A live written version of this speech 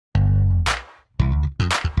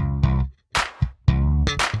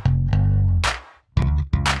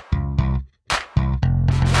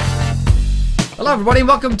Hello everybody and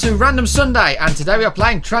welcome to Random Sunday, and today we are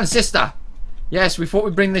playing Transistor. Yes, we thought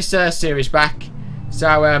we'd bring this series back,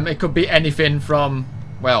 so it could be anything from,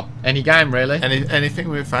 well, any game really. Anything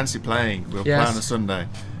we fancy playing, we'll play on a Sunday,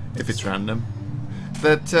 if it's random.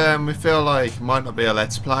 That we feel like might not be a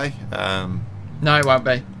let's play. No, it won't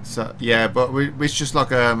be. So yeah, but it's just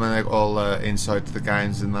like all insight to the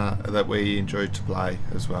games and that we enjoy to play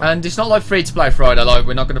as well. And it's not like free to play Friday. Like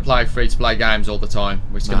we're not going to play free to play games all the time.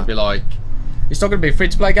 It's going to be like, it's not going to be free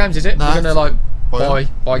to play games, is it? No, we're going to like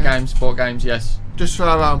buy games, board games. Yes. Just for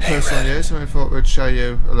our own personal use, and we thought we'd show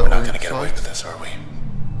you a little. We're not going to get away with this, are we?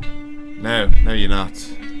 No, you're not.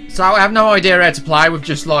 So I have no idea how to play. We've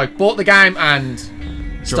just like bought the game and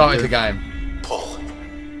started the game. Pull.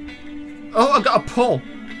 Oh, I got a pull.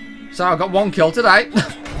 So I got one kill today.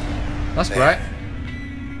 That's great.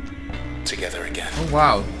 Together again. Oh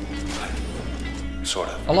wow. Sort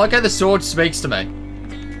of. I like how the sword speaks to me.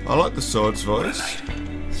 I like the sword's voice.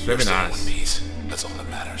 It's very nice. Peace. That's all that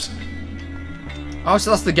matters. Oh, so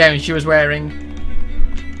that's the gown she was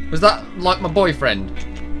wearing. Was that like my boyfriend?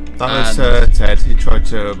 That was Ted. He tried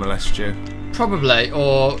to molest you. Probably,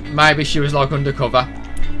 or maybe she was like undercover.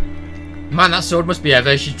 Man, that sword must be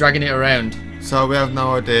heavy. She's dragging it around. So we have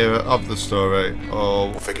no idea of the story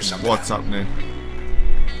or what's happening.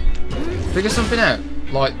 Figure something out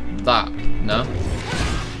like that. No.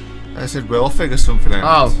 I said we'll figure something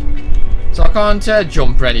out. Oh, so I can't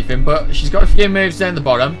jump or anything, but she's got a few moves down the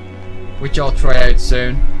bottom, which I'll try out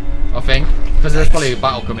soon, I think, because there's probably a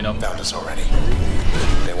battle coming up. Found us already.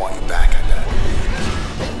 They want you back, I bet.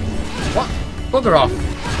 What? Bugger off.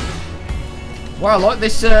 Wow, I like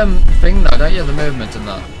this thing though, don't you? The movement and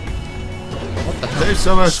that. What the hell? Do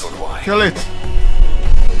something. Kill it.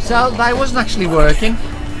 So they wasn't actually working.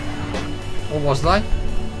 Or was they?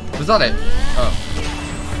 Was that it? Oh.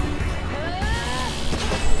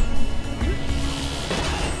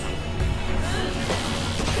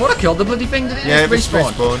 What, I killed the bloody thing? Did it just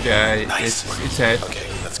respawn? Respawned, yeah. Nice. It's head. Okay,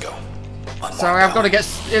 let's go. So I've got to get...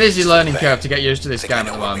 It is a learning curve to get used to this game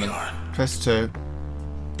at the moment. Press 2.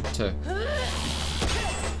 2.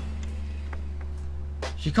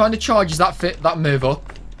 She kind of charges that move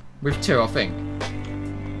up with 2, I think.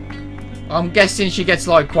 I'm guessing she gets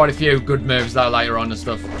like quite a few good moves though later on and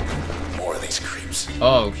stuff. More of these creeps.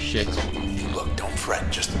 Oh shit. Look, don't fret,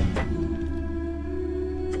 just...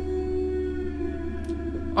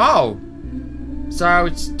 Oh! So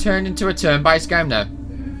it's turned into a turn-based game now.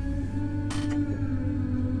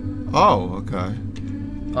 Oh, okay.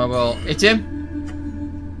 I will hit him.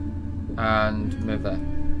 And move there.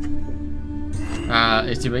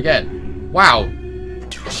 Hit him again. Wow.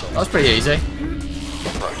 That was pretty easy.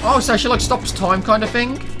 Oh, so she like stops time kind of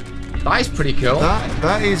thing? That is pretty cool.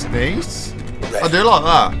 That is neat. I do like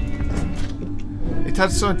that. It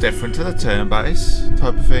adds something different to the turn-based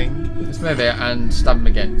type of thing. Let's move it and stab him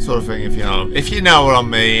again. Sort of thing, if you know what I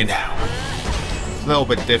mean. It's a little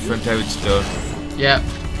bit different how it's done. Yeah.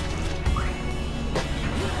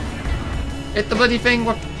 Hit the bloody thing.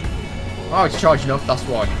 What? Oh, it's charging up. That's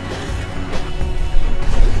why.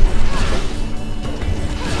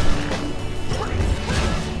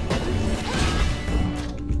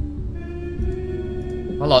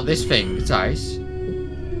 I like this thing. It's nice.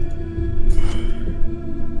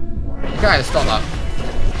 Okay, let's stop that.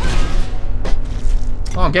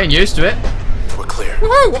 Oh, I'm getting used to it. We're clear.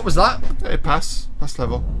 Woohoo! What was that? Hey, pass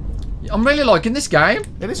level. I'm really liking this game.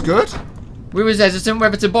 It is good. We was hesitant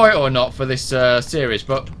whether to buy it or not for this series,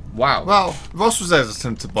 but wow. Well, Ross was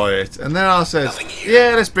hesitant to buy it, and then I said,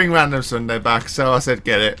 yeah, let's bring Random Sunday back, so I said,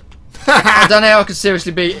 get it. I don't know how I could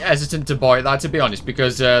seriously be hesitant to buy it, though, to be honest,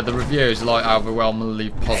 because the reviews are like overwhelmingly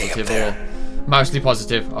positive, or mostly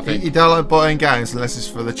positive, I think. You don't like buying games unless it's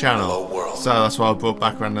for the channel, so that's why I brought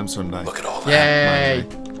back Random Sunday. Look at all that. Yay!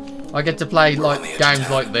 I get to play like games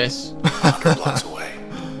like this. 100 blocks away.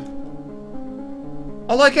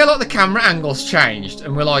 I like how like the camera angles changed,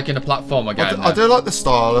 and we're like in a platformer game. I do like the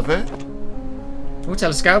style of it. Oh,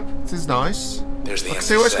 telescope. This is nice. There's the I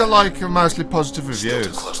see it's got like mostly positive reviews.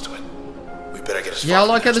 Still too close to it. We better get as Yeah, I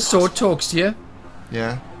like how the sword talks to you.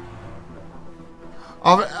 Yeah.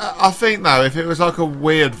 I think though, if it was like a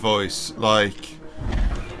weird voice, like...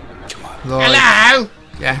 Come on. Hello!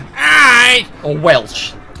 Yeah. Hi! Or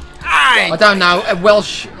Welsh. Hi! I don't know, a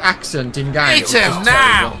Welsh accent in game. It's him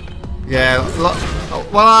now! Yeah, well,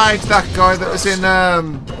 I liked that guy that was in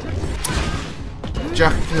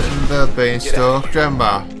Jack and the Beanstalk, do you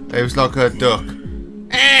remember? He was like a duck.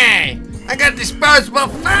 Hey! I got disposable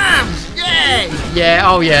thumbs! Yay! Yeah,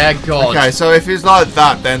 oh yeah, God. Okay, so if he's like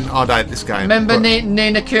that, then I'd hate this game. Remember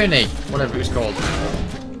Nina Cooney? Whatever it was called.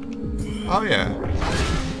 Oh, yeah.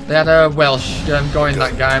 They had a Welsh guy in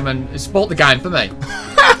that game, and it spoilt the game for me.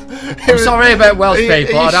 I'm sorry about Welsh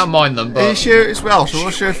people. I don't mind them, but are you sure it's Welsh? I'm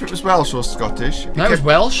not sure if it was Welsh or Scottish. No, it was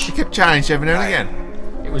Welsh. He kept changing every now and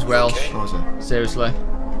again. It was Welsh. What was it? Seriously.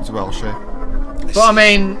 It was Welsh. But I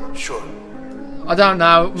mean, Sure. I don't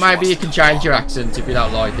know. Maybe you can change your accent if you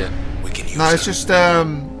don't like it. We can use No, it's it. just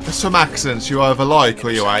there's some accents you either like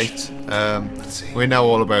or you hate. We know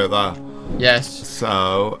all about that. Yes.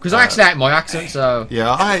 So. Because I actually hate my accent, so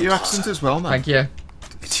Yeah, I hate your accent as well, man. thank you.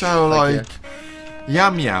 So Thank like,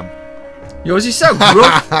 yam yam. Yours is so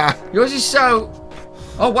gruff. Yours is so.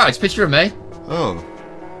 Oh wow, it's a picture of me. Oh,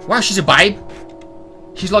 Wow, she's a babe.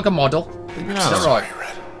 She's like a model. you know, Is that right? Sorry,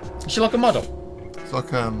 Red. Is she like a model? it's like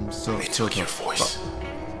They took your voice.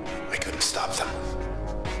 I couldn't stop them.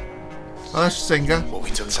 Oh, that's a singer. Well, we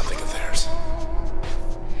took something of theirs.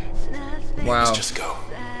 Wow. Let's just go.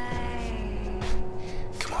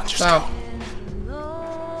 Come on, just So,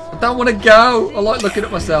 go. I don't want to go. I like looking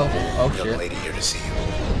at myself. Oh Young shit. lady here to see you.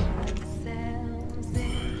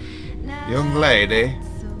 Young lady.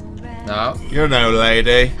 No. You're no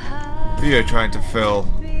lady. Who are you trying to fill?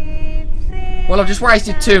 Well, I've just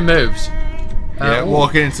wasted 2 moves. Yeah, ooh.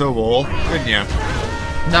 walking into a wall, couldn't you?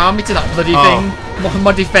 No, I'm into that bloody Oh. thing.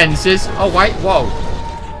 My defences. Oh wait, whoa.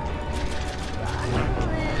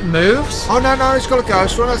 It moves? Oh no, no, it's got a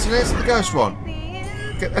ghost one, hasn't it? It's the ghost one.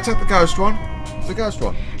 Attack the ghost one. It's the ghost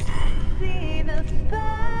one.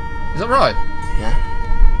 Is that right? Yeah.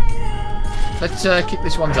 Let's kick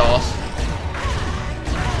this one's arse.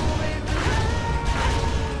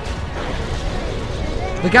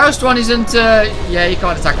 The ghost one isn't. Yeah, you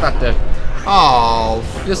can't attack that dude. Oh,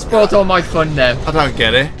 You spoiled all my fun now. I don't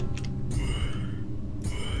get it.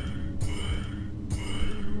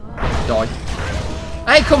 Die.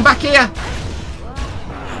 Hey, come back here!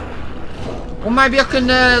 Or maybe I can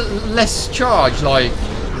less charge, like,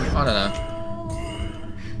 I don't know.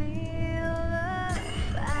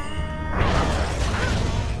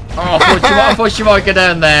 Oh, I thought you might go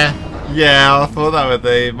down there. Yeah, I thought that with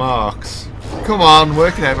the marks. Come on,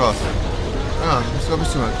 work it out, boss. Oh, there's got to be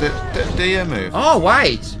something. Do you move? Oh,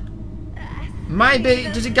 wait. Maybe,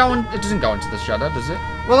 does it go on? It doesn't go into the shadow, does it?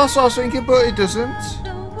 Well, that's what I was thinking, but it doesn't.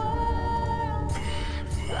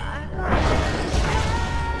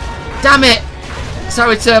 Damn it! So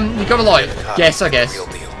it's, you gotta like, guess, I guess. Real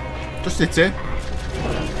deal. Just hit it.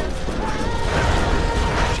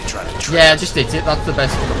 She tried to trick Yeah, us. just hit it. That's the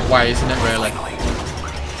best way, isn't it, really? Finally.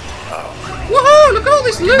 Woohoo! Look at all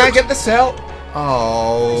this loot! Now get the cell.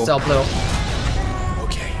 Oh. Cell blew up.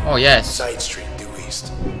 Okay. Oh, yes. Side street due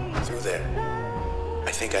east. Through there.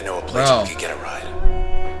 I think I know a place Wow. we could get a ride.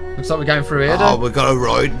 Looks like we're going through here, Oh, dude. we got a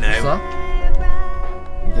ride now. So?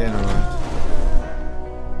 Yeah, alright.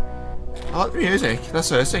 Oh, the music. That's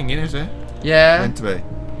her singing, is it? Yeah. Meant to be.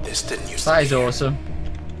 This didn't used That to is be here. awesome.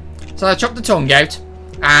 So I chopped the tongue out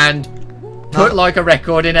and put like a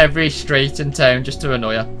record in every street and town just to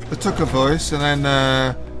annoy her. They took a voice and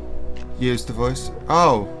then used the voice.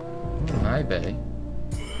 Oh. Maybe.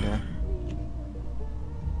 Yeah.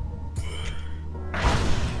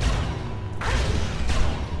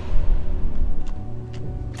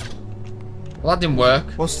 Well, that didn't work.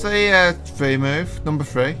 What's the 3 move? Number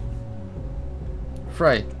 3.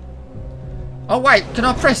 3. Oh wait, can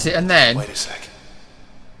I press it and then? Wait a sec.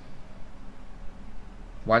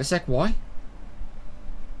 Wait a sec, why?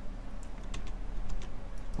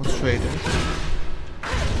 What's 3 do?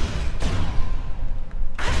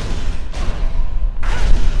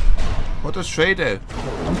 What does 3 do?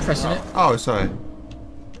 I'm pressing it. Oh, sorry.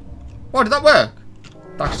 Oh, did that work?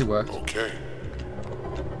 That actually worked. Okay.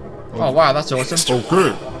 Oh wow, that's awesome.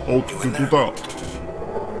 Okay, I'll do that.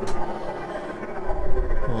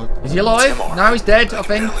 What? Is he alive? No, he's dead, I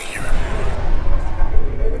think. Barely hear him.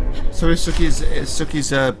 So he stuck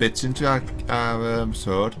his bits into our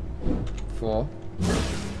sword. 4.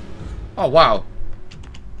 Oh wow.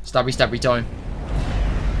 Stabby stabby time.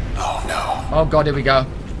 Oh no. Oh god, here we go.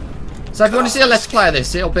 So if you want to see a Let's Play of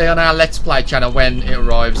this, it'll be on our Let's Play channel when it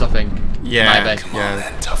arrives, I think. Yeah. Maybe. Come on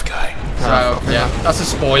then, tough guy. So, yeah, that's a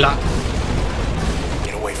spoiler.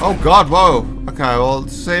 Get away from Oh God! Whoa. Okay, well,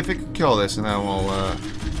 see if we can kill this, and then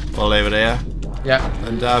we'll leave it here. Yeah.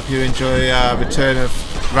 And hope you enjoy Return of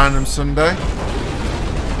Random Sunday.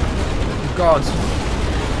 God.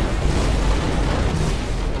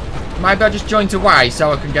 Maybe I just joint away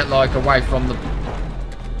so I can get like away from the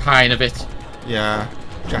pain of it. Yeah,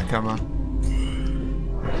 jackhammer.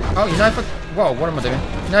 Oh, you know if I... Whoa, what am I doing?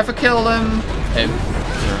 You know if I kill him, Yeah,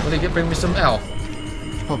 will he bring me some health?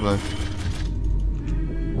 probably.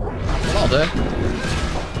 Well, I'll do.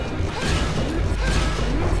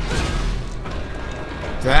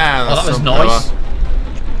 Damn, Oh, that's that was some nice. power.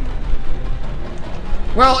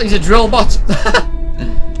 Well, he's a drill bot.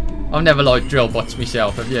 I've never liked drill bots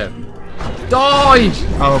myself, have you? Die!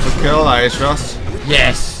 Overkill, that is, Ross.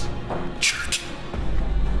 Yes.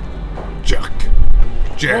 Jack.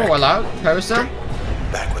 Oh, hello, power cell.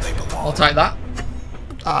 Back where they belong. I'll take that.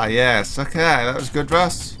 Ah, yes. Okay, that was good,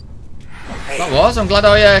 Ross. That was. I'm glad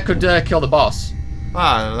I could kill the boss.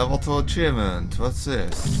 Ah, level 2 achievement. What's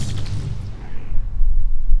this?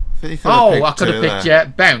 I think you could Oh, I could two have picked, there. yeah,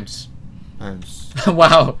 bounce. Bounce.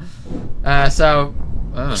 Wow. So,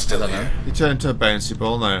 I Still don't know. here. You turn into a bouncy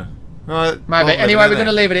ball now. Right. Maybe. Anyway, we're going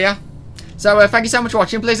to leave it here. So, thank you so much for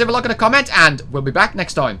watching. Please leave a like and a comment, and we'll be back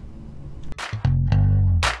next time.